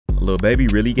Lil Baby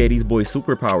really gave these boys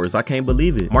superpowers. I can't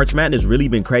believe it. March Madness really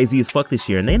been crazy as fuck this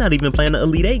year, and they not even playing the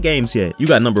Elite 8 games yet. You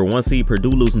got number 1 seed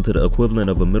Purdue losing to the equivalent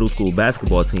of a middle school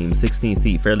basketball team, 16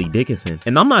 seed Fairleigh Dickinson.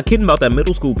 And I'm not kidding about that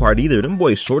middle school part either. Them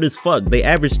boys short as fuck. They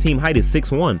average team height is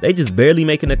 6'1". They just barely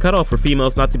making the cutoff for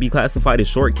females not to be classified as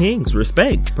short kings.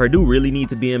 Respect. Purdue really need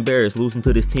to be embarrassed losing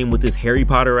to this team with this Harry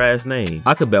Potter ass name.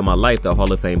 I could bet my life that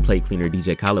Hall of Fame plate cleaner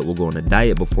DJ Khaled will go on a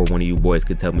diet before one of you boys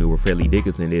could tell me where Fairleigh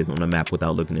Dickinson is on the map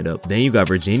without looking it up. Then you got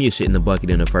Virginia shit in the bucket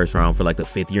in the first round for like the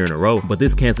 5th year in a row. But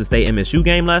this Kansas State MSU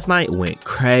game last night went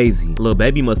crazy. Lil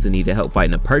Baby must have needed help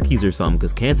fighting the Perkies or something,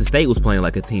 because Kansas State was playing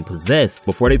like a team possessed.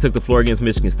 Before they took the floor against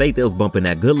Michigan State, they was bumping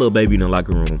that good Lil Baby in the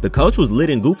locker room. The coach was lit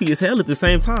and goofy as hell at the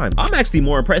same time. I'm actually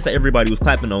more impressed that everybody was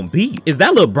clapping on beat. Is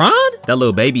that LeBron? That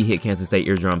Lil Baby hit Kansas State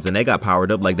eardrums and they got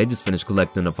powered up like they just finished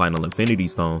collecting the final Infinity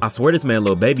Stone. I swear this man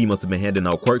Lil Baby must have been handing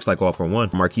out quirks like all for one.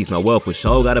 Marquise Noel for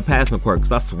sure got a passing quirk,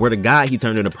 because I swear to God he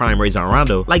turned into prime Rajon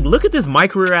Rondo. Like, look at this my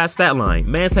career ass stat line.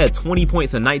 Man's had 20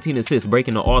 points and 19 assists,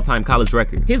 breaking the all-time college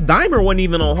record. His dimer wasn't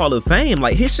even on Hall of Fame.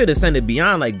 Like, his shit ascended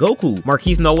beyond like Goku.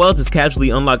 Marquise Noel just casually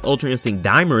unlocked Ultra Instinct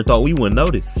dimer and thought we wouldn't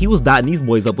notice. He was dotting these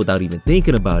boys up without even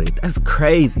thinking about it. That's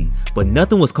crazy. But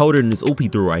nothing was colder than this oop he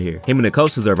threw right here. Him and the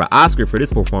coach deserve an Oscar for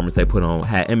this performance they put on.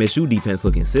 Had MSU defense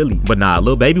looking silly. But nah,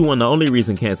 Lil Baby wasn't the only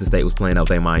reason Kansas State was playing out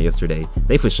their mind yesterday.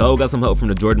 They for sure got some help from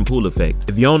the Jordan Poole effect.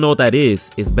 If you don't know what that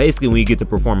is, it's basically when you get to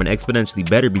performing exponentially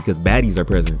better because baddies are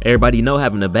present. Everybody know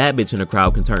having a bad bitch in the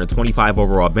crowd can turn a 25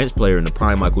 overall bench player into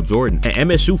prime Michael Jordan. And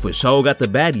MSU for sure got the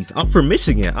baddies. I'm from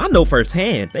Michigan. I know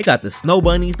firsthand. They got the snow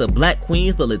bunnies, the black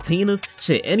queens, the Latinas,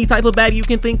 shit, any type of baddie you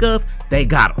can think of, they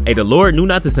got them. Hey, the Lord knew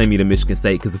not to send me to Michigan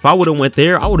State, because if I would have went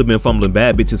there, I would have been fumbling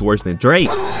bad bitches worse than Drake.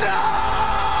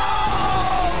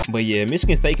 But yeah,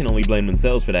 Michigan State can only blame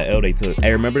themselves for that L they took.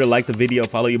 Hey, remember to like the video,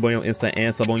 follow your boy on Insta,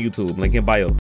 and sub on YouTube. Link in bio.